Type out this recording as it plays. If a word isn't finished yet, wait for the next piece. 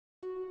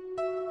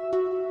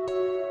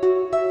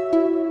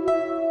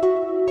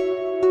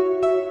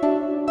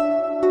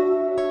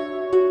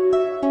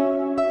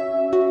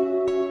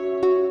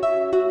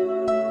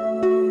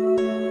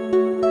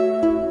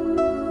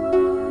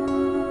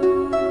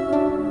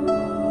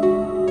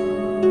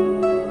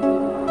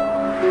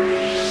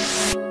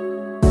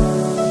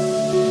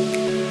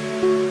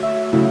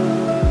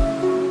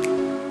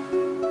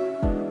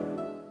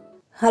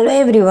Hello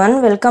everyone,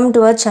 welcome to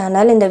our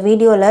channel. In the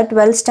video la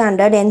 12th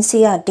standard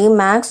NCERT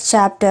Maths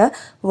chapter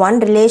 1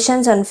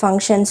 Relations and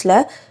Functions la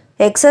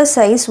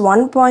exercise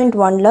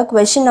 1.1 la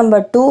question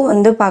number 2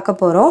 வந்து பார்க்க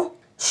போறோம்.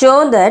 Show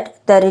that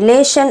the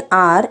relation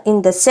R in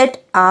the set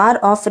R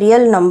of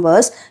real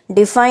numbers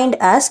defined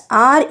as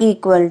R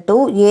equal to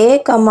A,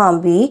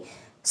 B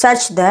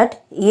such that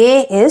A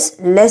is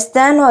less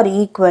than or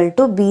equal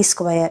to B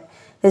square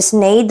is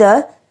neither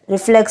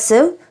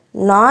reflexive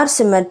nor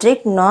symmetric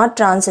nor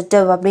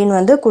transitive அப்படினு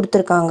வந்து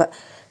கொடுத்திருக்காங்க.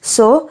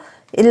 So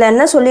இதில்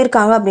என்ன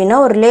சொல்லியிருக்காங்க அப்படின்னா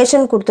ஒரு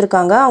relation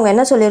கொடுத்துருக்காங்க. அவங்க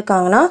என்ன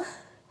சொல்லியிருக்காங்கன்னா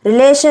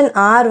ரிலேஷன்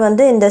ஆர்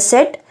வந்து இந்த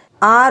set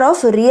R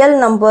of real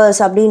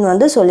numbers அப்படின்னு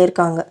வந்து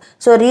சொல்லியிருக்காங்க.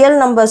 ஸோ ரியல்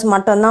நம்பர்ஸ்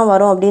மட்டும்தான்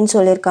வரும் அப்படின்னு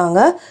சொல்லியிருக்காங்க.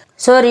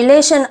 ஸோ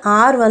ரிலேஷன்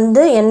ஆர்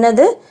வந்து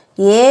என்னது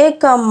ஏ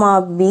comma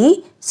B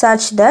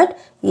such that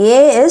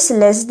A is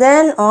less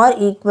than or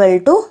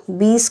equal to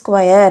be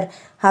square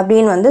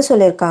அப்படின்னு வந்து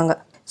சொல்லியிருக்காங்க.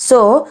 ஸோ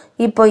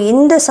இப்போ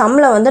இந்த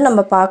சம்மில் வந்து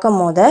நம்ம பார்க்கும்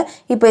போது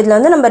இப்போ இதில்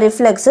வந்து நம்ம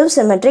ரிஃப்ளெக்சிவ்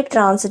சிமெட்ரிக்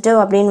ட்ரான்சிட்டிவ்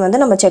அப்படின்னு வந்து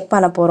நம்ம செக்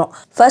பண்ண போகிறோம்.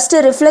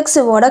 First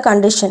ரிஃப்ளெக்சிவோட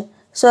condition.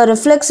 ஸோ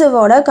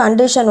ரிஃப்ளெக்சிவோட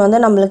கண்டிஷன் வந்து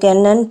நம்மளுக்கு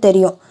என்னன்னு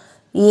தெரியும்.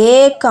 ஏ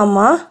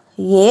கம்மா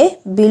A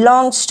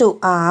belongs to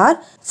R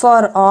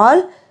for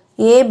all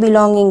A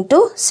belonging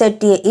to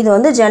set ஏ. இது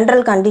வந்து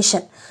ஜென்ரல்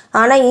கண்டிஷன்.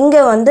 ஆனால்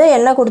இங்கே வந்து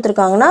என்ன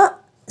கொடுத்துருக்காங்கன்னா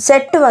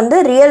செட்டு வந்து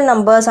ரியல்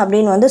நம்பர்ஸ்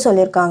அப்படின்னு வந்து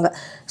சொல்லியிருக்காங்க.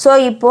 ஸோ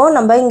இப்போது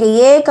நம்ம இங்கே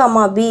ஏ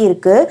கம்மா பி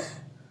இருக்குது.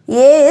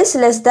 A is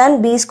less than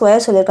B square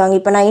சொல்லியிருக்காங்க.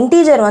 இப்போ நான்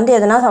இன்டீஜர் வந்து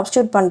எதனா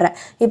சப்ஸ்டியூட் பண்ணுறேன்.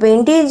 இப்போ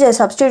இன்டீஜர்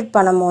சப்ஸ்டியூட்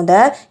பண்ணும் போது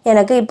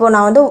எனக்கு இப்போ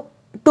நான் வந்து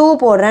 2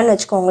 போடுறேன்னு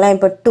வச்சுக்கோங்களேன்.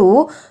 இப்போ 2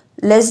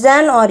 less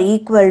than or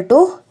equal to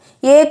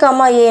A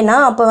கம்மா ஏனா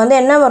அப்போ வந்து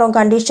என்ன வரும்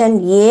condition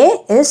A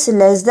is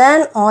less than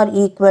or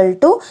equal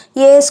to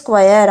A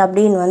square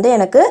அப்படின்னு வந்து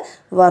எனக்கு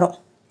வரும்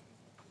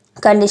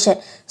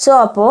கண்டிஷன். ஸோ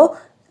அப்போது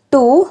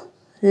 2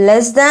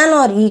 less than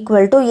or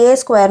equal to A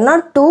squareனா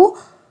 2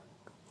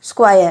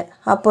 square.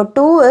 அப்போ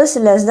 2 is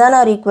less than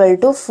or equal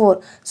to 4.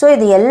 So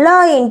இது எல்லா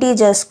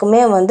இன்டீஜர்ஸ்க்குமே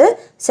வந்து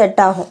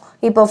செட் ஆகும்.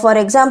 இப்போ ஃபார்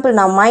எக்ஸாம்பிள்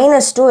நான்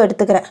 -2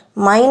 எடுத்துக்கிறேன்.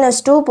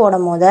 -2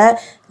 போடும் போது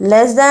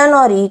less than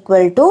or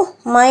equal to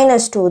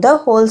 -2 the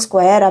whole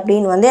square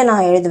அப்படின்னு வந்து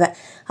நான் எழுதுவேன்.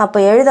 அப்போ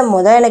எழுதும்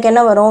போது எனக்கு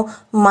என்ன வரும்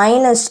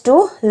 -2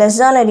 less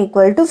than or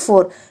equal to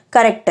 4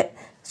 correct.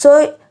 So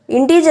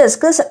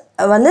இன்டீஜர்ஸ்க்கு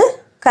வந்து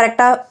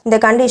கரெக்டாக இந்த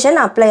கண்டிஷன்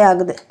அப்ளை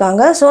ஆகுது.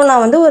 ஸோ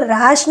நான் வந்து ஒரு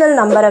ரேஷ்னல்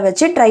நம்பரை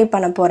வச்சு ட்ரை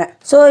பண்ண போகிறேன்.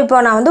 ஸோ இப்போ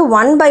நான் வந்து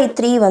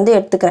 1/3 வந்து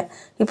எடுத்துக்கிறேன்.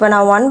 இப்போ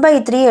நான்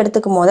 1/3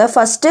 எடுத்துக்கும் போது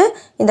ஃபஸ்ட்டு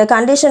இந்த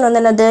கண்டிஷன்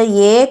வந்து என்னது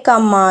ஏ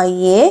கம்மா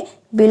A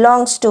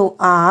belongs to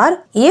R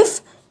if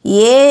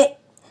A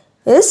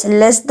is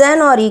less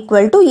than or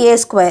equal to A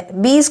square.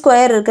 B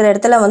square இருக்கிற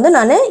இடத்துல வந்து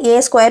நான் ஏ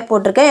ஸ்கொயர்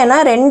போட்டிருக்கேன். ஏன்னா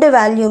ரெண்டு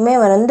வேல்யூமே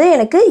வந்து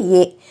எனக்கு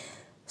ஏ.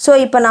 ஸோ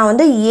இப்போ நான்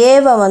வந்து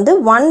ஏவை வந்து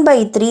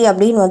 1/3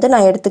 அப்படின்னு வந்து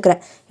நான் எடுத்துக்கிறேன்.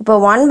 இப்போ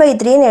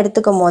 1/3ன்னு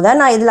எடுத்துக்கும் போது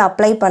நான் இதில்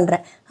அப்ளை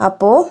பண்ணுறேன்.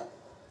 அப்போது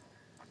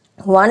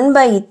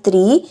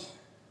 1/3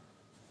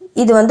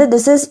 இது வந்து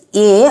திஸ் இஸ்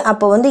ஏ.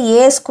 அப்போ வந்து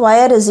ஏ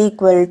square is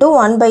equal to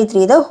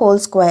 1/3 the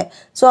whole square.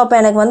 So அப்போ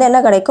எனக்கு வந்து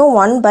என்ன கிடைக்கும்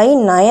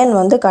 1/9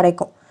 வந்து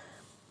கிடைக்கும்.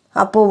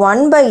 அப்போது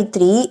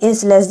 1/3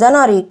 is less than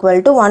or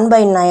equal to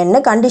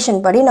 1/9ன்னு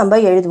condition படி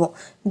நம்ம எழுதுவோம்.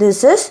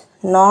 This is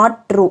not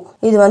true.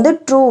 இது வந்து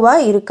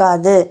ட்ரூவாக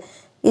இருக்காது.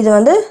 இது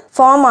வந்து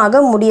ஃபார்ம்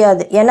ஆக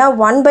முடியாது. ஏன்னா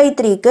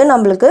 1/3க்கு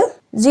நம்மளுக்கு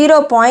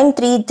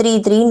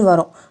 0.333ன்னு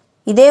வரும்.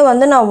 இதே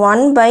வந்து நான்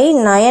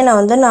 1/9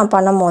 வந்து நான்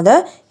பண்ணும் போது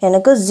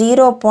எனக்கு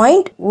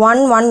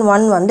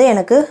 0.111 வந்து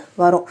எனக்கு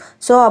வரும்.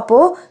 ஸோ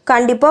அப்போது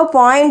கண்டிப்பாக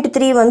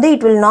 0.3 வந்து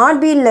it will not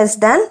be less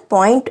than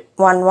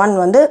 0.11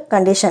 வந்து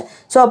கண்டிஷன்.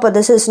 ஸோ அப்போ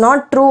திஸ் இஸ்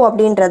நாட் ட்ரூ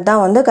அப்படின்றது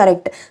தான் வந்து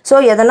கரெக்ட். ஸோ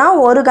எதனா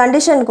ஒரு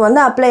கண்டிஷனுக்கு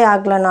வந்து அப்ளை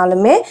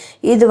ஆகலைனாலுமே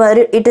இது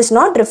இட் இஸ்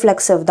நாட்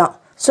ரிஃப்ளெக்சிவ் தான்.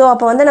 ஸோ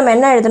அப்போ வந்து நம்ம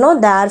என்ன எழுதணும்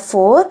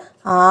therefore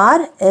R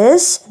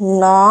is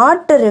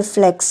not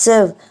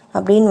reflexive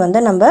அப்படின்னு வந்து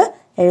நம்ம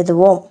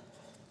எழுதுவோம்.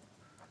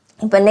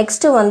 இப்போ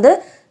நெக்ஸ்ட்டு வந்து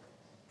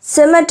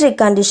சிமெட்ரிக்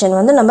கண்டிஷன்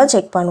வந்து நம்ம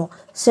செக் பண்ணுவோம்.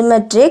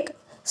 சிமெட்ரிக்.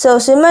 ஸோ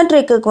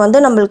சிமெட்ரிக்கு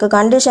வந்து நம்மளுக்கு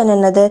கண்டிஷன்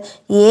என்னது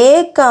ஏ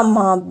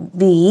comma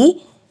B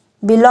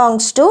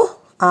belongs to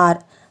R.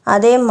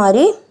 அதே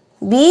மாதிரி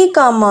பி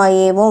கம்மா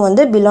ஏவும்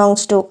வந்து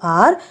belongs to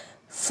R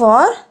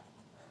for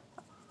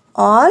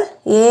all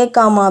A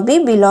comma B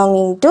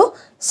belonging to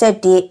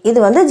set ஏ. இது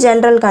வந்து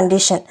ஜென்ரல்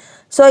கண்டிஷன்.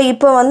 ஸோ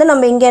இப்போ வந்து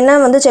நம்ம இங்கே என்ன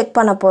வந்து செக்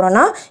பண்ண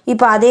போகிறோன்னா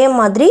இப்போ அதே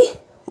மாதிரி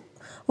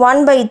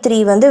 1/3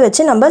 வந்து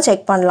வச்சு நம்ம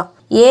செக் பண்ணலாம்.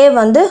 ஏ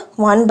வந்து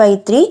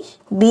 1/3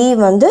 பி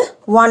வந்து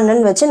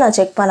 1ன்னு வச்சு நான்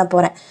செக் பண்ண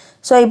போகிறேன்.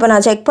 ஸோ இப்போ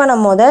நான் செக்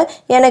பண்ணும் போது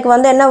எனக்கு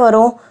வந்து என்ன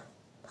வரும்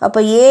அப்போ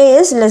ஏ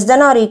is less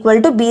than R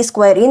equal to be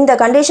square. இந்த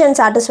கண்டிஷன்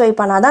சாட்டிஸ்ஃபை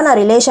பண்ணால் தான் நான்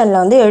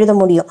ரிலேஷனில் வந்து எழுத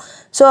முடியும்.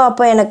 ஸோ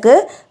அப்போ எனக்கு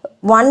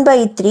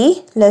 1/3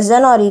 less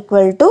than R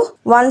equal to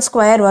 1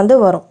 square வந்து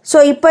வரும். ஸோ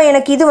இப்போ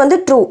எனக்கு இது வந்து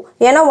ட்ரூ.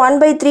 ஏன்னா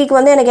 1/3க்கு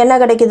வந்து எனக்கு என்ன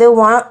கிடைக்குது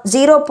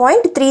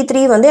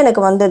 0.33 வந்து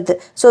எனக்கு வந்துடுது.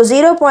 So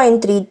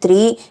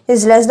 0.33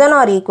 is less than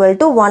R equal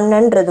to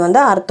 1ன்றது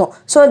வந்து அர்த்தம்.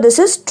 So this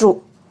is true.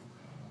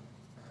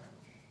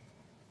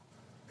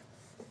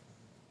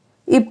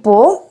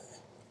 இப்போது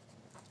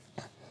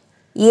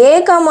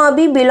A,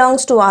 B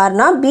belongs to R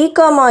na B,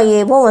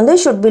 Aவும் வந்து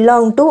should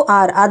belong to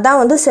R. அதான்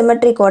வந்து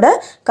symmetric ஓட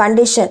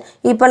condition.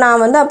 இப்போ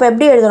நான் வந்து அப்போ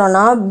எப்படி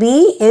எழுதுறோம்னா B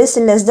is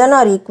less than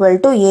or equal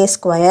to A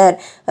square.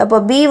 அப்போ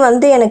B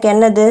வந்து எனக்கு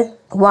என்னது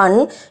 1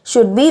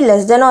 should be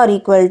less than or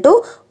equal to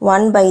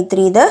 1 by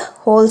 3 the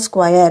whole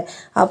square.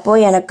 அப்போ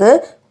எனக்கு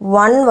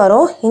 1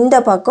 வரும், இந்த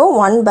பக்கம்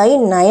 1 by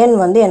 9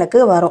 வந்து எனக்கு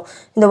வரும்.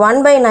 இந்த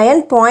 1 by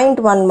 9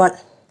 0.11.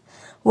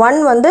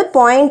 1 வந்து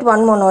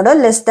 0.11 ஓட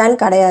less than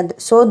கிடையாது.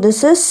 So this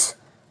is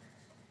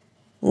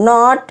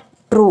not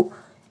true.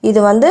 இது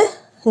வந்து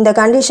இந்த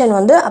கண்டிஷன்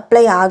வந்து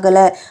அப்ளை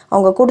ஆகலை,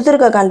 அவங்க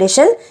கொடுத்துருக்க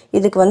கண்டிஷன்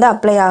இதுக்கு வந்து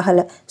அப்ளை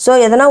ஆகலை. ஸோ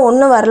எதனா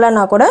ஒன்று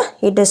வரலன்னா கூட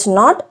it is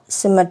not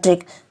symmetric.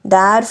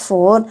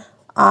 Therefore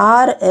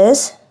R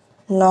is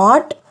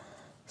not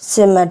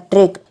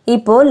symmetric.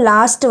 இப்போ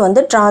லாஸ்ட்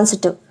வந்து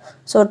transitive.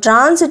 ஸோ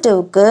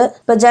ட்ரான்சிட்டிவ்க்கு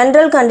இப்போ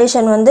ஜென்ரல்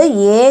கண்டிஷன் வந்து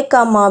A,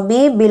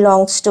 B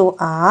belongs to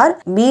R,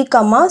 B,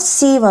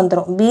 C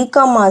வந்துடும். B,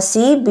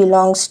 C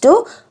belongs to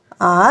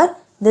R.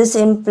 This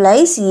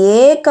implies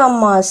A,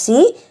 C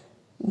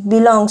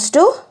belongs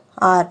to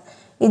R.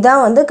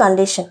 இதான் வந்து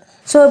condition.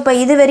 So இப்போ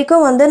இது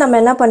வரைக்கும் வந்து நம்ம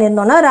என்ன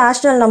பண்ணியிருந்தோம்னா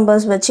ரேஷ்னல்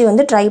நம்பர்ஸ் வச்சு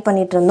வந்து ட்ரை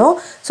பண்ணிட்டு இருந்தோம்.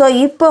 ஸோ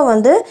இப்போ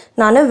வந்து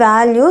நான்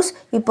வேல்யூஸ்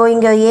இப்போ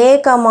இங்கே A,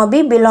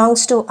 B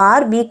belongs to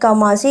R, B,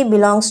 C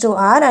belongs to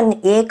R and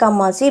A,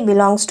 C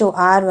belongs to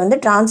R வந்து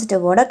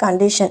டிரான்சிட்டிவோட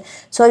கண்டிஷன்.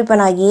 ஸோ இப்போ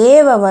நான்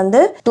ஏவை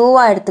வந்து 2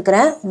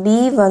 எடுத்துக்கிறேன்,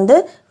 B வந்து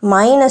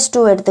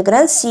 -2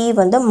 எடுத்துக்கிறேன், C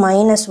வந்து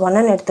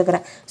 -1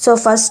 எடுத்துக்கிறேன். So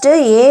first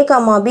A,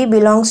 B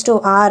belongs to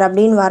R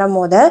அப்படின்னு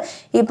வரும்போது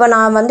இப்போ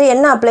நான் வந்து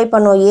என்ன அப்ளை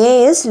பண்ணுவோம், A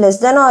is less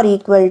than or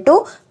equal to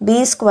B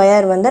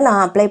square வந்து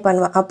நான் அப்ளை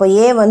பண்ணுவேன். அப்போ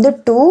A வந்து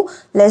 2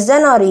 less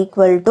than or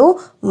equal to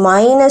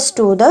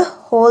 -2 the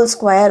whole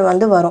square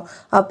வந்து வரும்.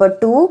 அப்போ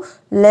 2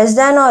 less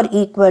than or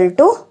equal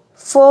to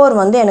 4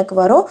 வந்து எனக்கு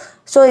வரும்.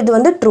 ஸோ இது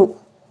வந்து ட்ரூ,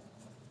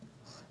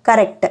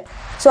 கரெக்ட்.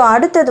 ஸோ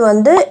அடுத்தது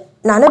வந்து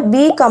நான் B,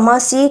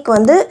 Cக்கு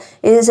வந்து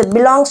is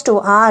belongs to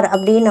R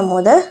அப்படின்னும்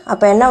போது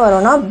அப்போ என்ன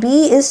வரும்னா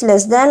B is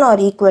less than or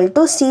equal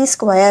to C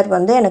square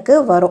வந்து எனக்கு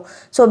வரும்.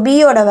 So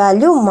Bயோட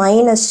value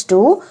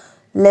 -2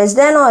 less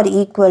than or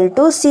equal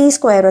to C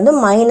square வந்து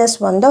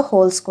 -1 the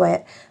whole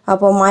square.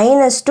 அப்போ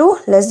 -2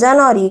 less than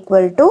or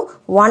equal to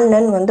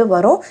 1 வந்து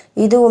வரும்.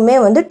 இதுவுமே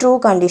வந்து ட்ரூ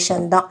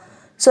கண்டிஷன் தான்.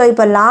 ஸோ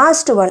இப்போ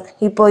லாஸ்ட் ஒன்,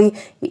 இப்போ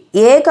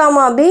A,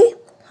 B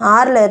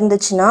Rல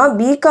இருந்துச்சுன்னா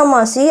B,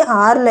 C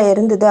Rல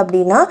இருந்தது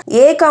அப்படின்னா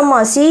A,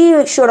 C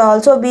should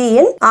also be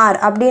in R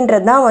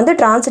அப்படின்றது தான் வந்து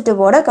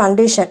டிரான்சிட்டிவோட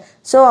கண்டிஷன்.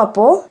 ஸோ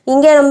அப்போது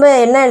இங்கே நம்ம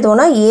என்ன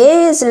எழுதுவோம்னா A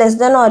is less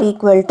than or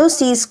equal to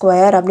C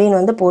square அப்படின்னு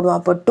வந்து போடுவோம்.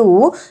 அப்போ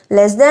 2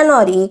 less than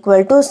or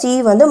equal to C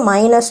வந்து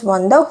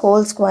 -1 the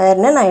whole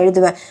squareன்னு நான்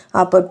எழுதுவேன்.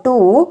 அப்போ 2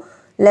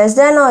 less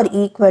than or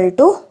equal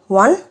to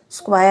 1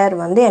 square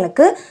வந்து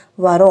எனக்கு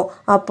வரும்.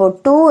 அப்போ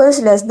 2 is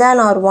less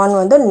than or 1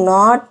 வந்து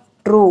not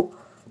true.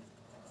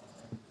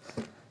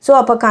 ஸோ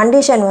அப்போ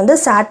கண்டிஷன் வந்து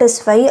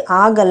சாட்டிஸ்ஃபை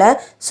ஆகலை.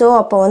 ஸோ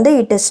அப்போ வந்து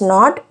it is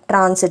not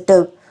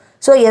transitive.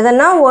 So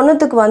எதனா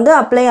ஒன்றுத்துக்கு வந்து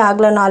அப்ளை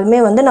ஆகலைனாலுமே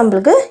வந்து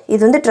நம்மளுக்கு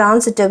இது வந்து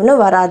ட்ரான்சிட்டிவ்னு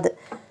வராது.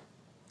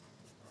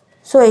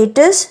 So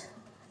it is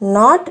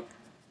not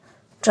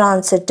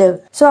transitive.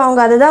 So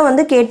அவங்க அதை தான்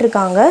வந்து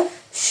கேட்டிருக்காங்க.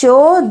 Show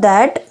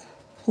that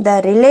the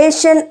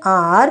relation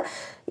R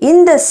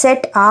in the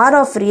set R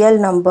of real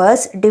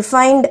numbers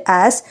defined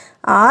as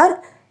R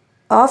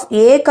of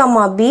A,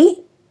 B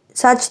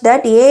such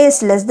that A is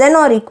less than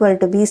or equal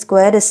to B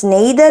square is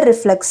neither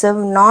reflexive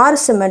nor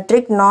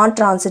symmetric nor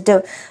transitive.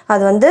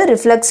 அது வந்து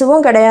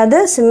ரிஃப்ளெக்சிவும் கிடையாது,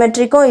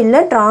 சிமெட்ரிக்கும் இல்லை,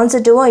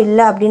 டிரான்சிட்டிவும்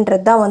இல்லை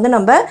அப்படின்றது தான் வந்து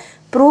நம்ம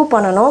prove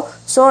பண்ணணும்.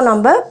 ஸோ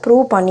நம்ம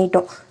ப்ரூவ்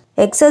பண்ணிட்டோம்.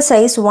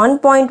 எக்ஸசைஸ்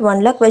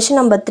 1.1ல் கொஷின்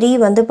நம்பர் 3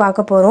 வந்து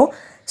பார்க்க போகிறோம்.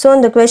 ஸோ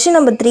இந்த கொஷின்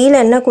நம்பர்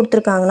 3ல் என்ன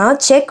கொடுத்துருக்காங்கன்னா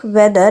check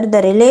whether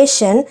the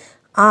relation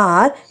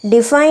R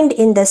defined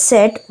in the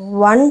set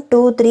 1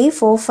 2 3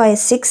 4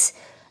 5 6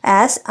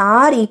 as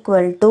R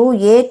equal to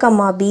A,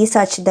 B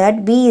such that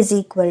B is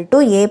equal to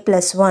A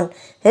plus 1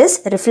 is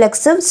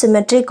reflexive,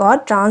 symmetric or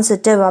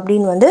transitive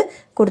அப்படின்னு வந்து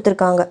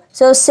கொடுத்துருக்காங்க.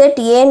 So set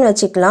ஏன்னு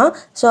வச்சுக்கலாம்.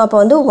 So அப்போ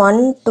வந்து 1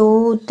 2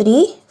 3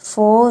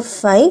 4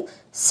 5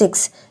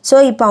 6. So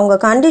இப்போ அவங்க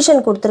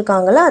condition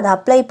கொடுத்துருக்காங்கள அதை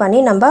அப்ளை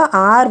பண்ணி நம்ம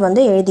R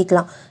வந்து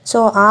எழுதிக்கலாம். ஸோ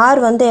R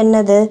வந்து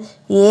என்னது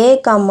A,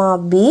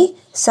 B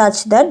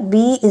such that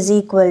B is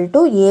equal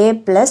to A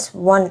plus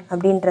 1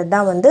 அப்படின்றது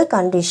தான் வந்து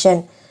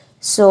கண்டிஷன்.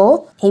 ஸோ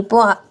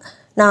இப்போது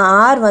நான்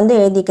R வந்து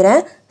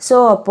எழுதிக்கிறேன். ஸோ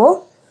அப்போது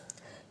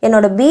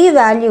என்னோடய B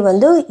வேல்யூ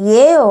வந்து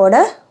ஏவோட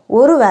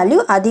ஒரு வேல்யூ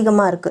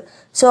அதிகமாக இருக்குது.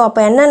 ஸோ அப்போ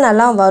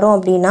என்னென்னலாம் வரும்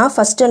அப்படின்னா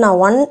ஃபஸ்ட்டு நான்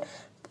 1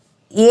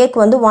 ஏக்கு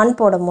வந்து 1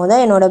 போடும் போது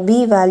என்னோடய B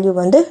வேல்யூ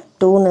வந்து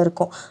 2ன்னு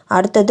இருக்கும்.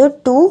 அடுத்தது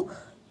 2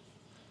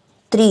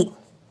 3,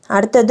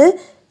 அடுத்தது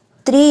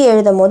 3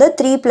 எழுதும் போது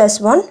 3 +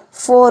 1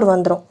 4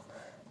 வந்துடும்.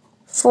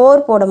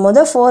 4 போடும்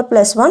போது 4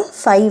 + 1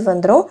 5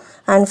 வந்துடும்.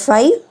 அண்ட்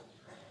 5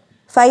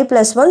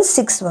 + 1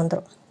 6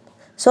 வந்துடும்.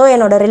 ஸோ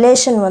என்னோட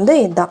ரிலேஷன் வந்து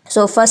இதுதான்.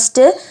 ஸோ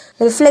ஃபஸ்ட்டு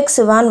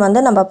ரிஃப்ளெக்சிவான்னு வந்து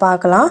நம்ம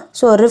பார்க்கலாம்.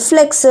 ஸோ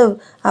ரிஃப்ளெக்சிவ்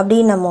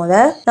அப்படின்னும் போது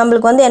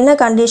நம்மளுக்கு வந்து என்ன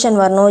கண்டிஷன்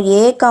வரணும்,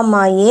 A,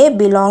 A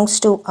belongs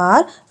to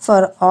R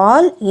for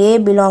all A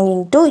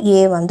belonging to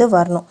A வந்து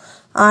வரணும்.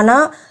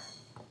 ஆனால்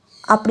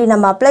அப்படி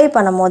நம்ம அப்ளை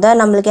பண்ணும்போது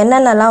நம்மளுக்கு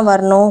என்னென்னலாம்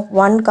வரணும்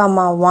 1,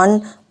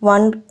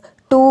 1,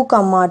 2,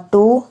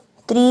 2,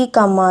 3,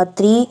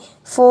 3,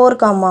 4,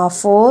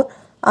 4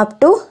 up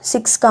to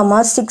 6,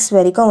 6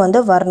 வரைக்கும் வந்து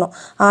வரணும்.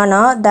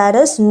 ஆனால் there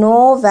is no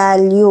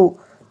value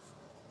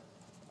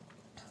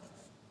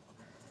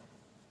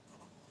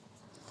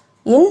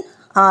in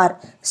R.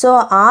 So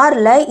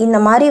Rல இந்த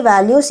மாதிரி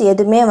values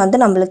எதுவுமே வந்து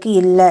நம்மளுக்கு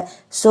இல்லை.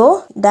 So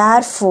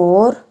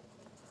therefore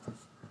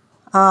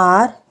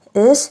R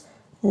is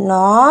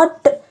not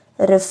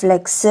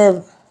reflexive.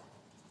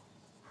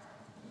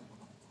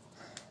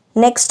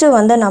 Next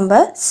வந்து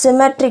நம்ம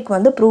symmetric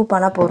வந்து prove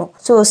பண்ண போகிறோம்.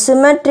 So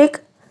symmetric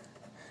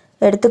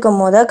எடுத்துக்கும்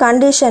போது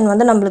condition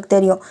வந்து நம்மளுக்கு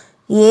தெரியும்.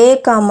 A,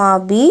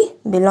 B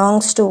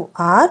belongs to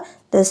R.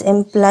 This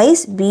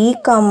implies B,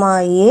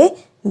 A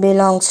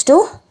belongs to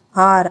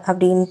R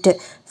அப்படின்ட்டு.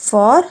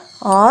 For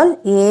all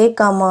A,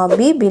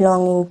 B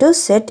belonging to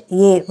set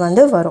A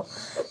வந்து வரும்.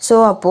 ஸோ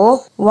அப்போது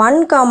 1,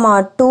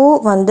 2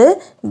 வந்து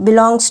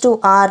belongs to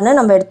Rன்னு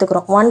நம்ம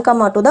எடுத்துக்கிறோம். 1,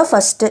 2 தான்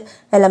ஃபஸ்ட்டு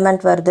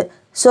எலமெண்ட் வருது.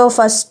 So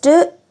first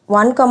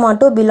 1,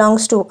 2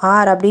 belongs to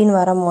R அப்படின்னு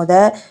வரும்போது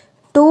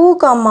 2,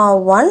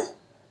 1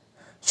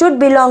 should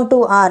belong to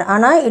R.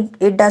 ஆனால்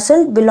it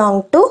doesn't belong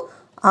to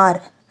R.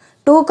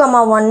 2,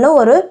 1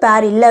 ஒரு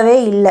பேர் இல்லவே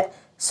இல்லை.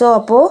 ஸோ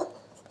அப்போது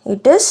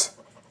it is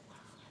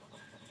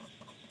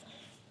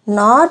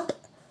not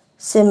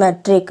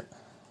symmetric.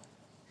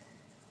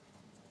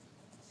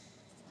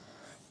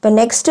 இப்போ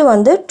நெக்ஸ்ட்டு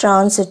வந்து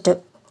transitive.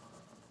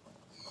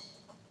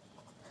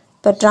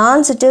 இப்போ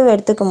transitive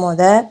எடுத்துக்கும்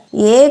போது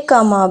A,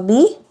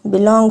 B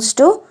belongs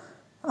to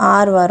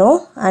R வரும்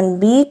and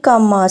B,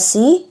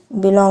 C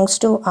belongs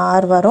to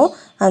R வரும்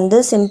and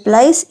this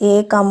implies A,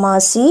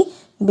 C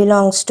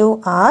belongs to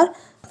R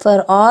for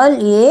all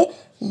A,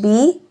 B,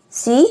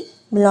 C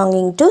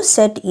belonging to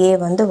set A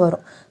வந்து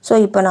வரும். So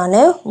இப்போ நான்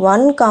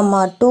 1,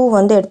 2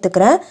 வந்து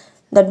எடுத்துக்கிறேன்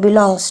that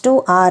belongs to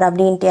R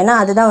அப்படின்ட்டு. ஏன்னா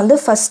அதுதான் வந்து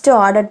ஃபஸ்ட்டு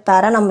ஆர்டர்ட்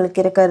பேராக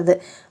நம்மளுக்கு இருக்கிறது.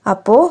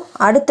 அப்போது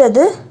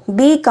அடுத்தது B,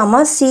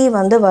 C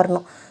வந்து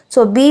வரணும். ஸோ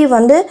B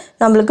வந்து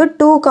நம்மளுக்கு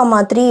 2,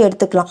 3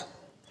 எடுத்துக்கலாம்.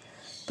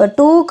 இப்போ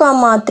 2,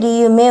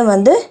 3யுமே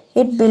வந்து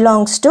இட்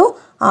பிலாங்ஸ் டு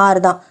R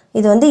தான்.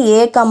 இது வந்து A,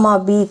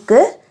 Bக்கு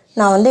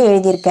நான் வந்து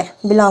எழுதியிருக்கேன்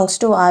பிலாங்ஸ்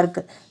டு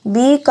Rக்கு. B,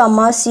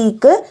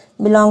 Cக்கு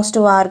பிலாங்ஸ்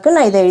டு Rக்கு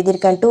நான் இதை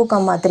எழுதியிருக்கேன் 2,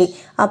 3.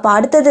 அப்போ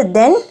அடுத்தது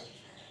தென்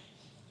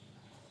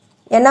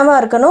என்னவா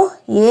இருக்கணும்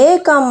A,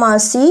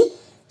 C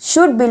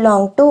should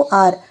belong to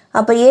R.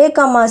 அப்போ A,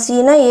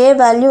 Cனா A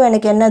வேல்யூ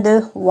எனக்கு என்னது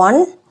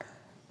 1,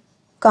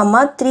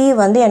 3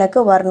 வந்து எனக்கு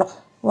வரணும்.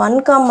 1,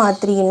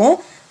 3ன்னு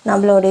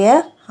நம்மளுடைய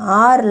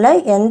Rல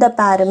எந்த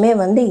பேருமே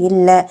வந்து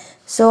இல்லை.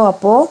 ஸோ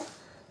அப்போது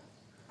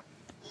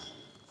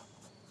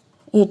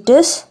it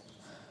is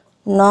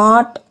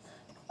not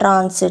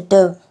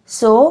transitive.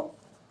 So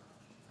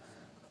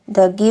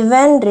the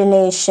given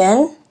relation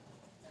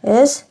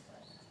is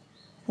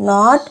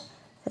not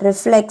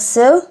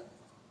reflexive,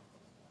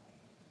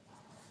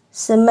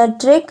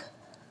 symmetric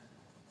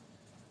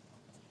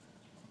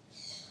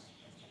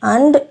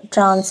and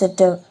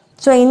transitive.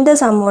 So இந்த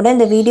சம்மோட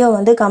இந்த வீடியோ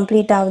வந்து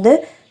கம்ப்ளீட் ஆகுது.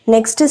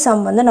 நெக்ஸ்ட்டு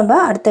சம் வந்து நம்ம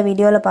அடுத்த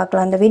வீடியோவில்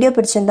பார்க்கலாம். இந்த வீடியோ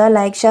பிடிச்சிருந்தா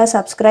லைக், ஷேர்,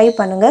 சப்ஸ்கிரைப்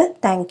பண்ணுங்கள்.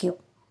 தேங்க்யூ.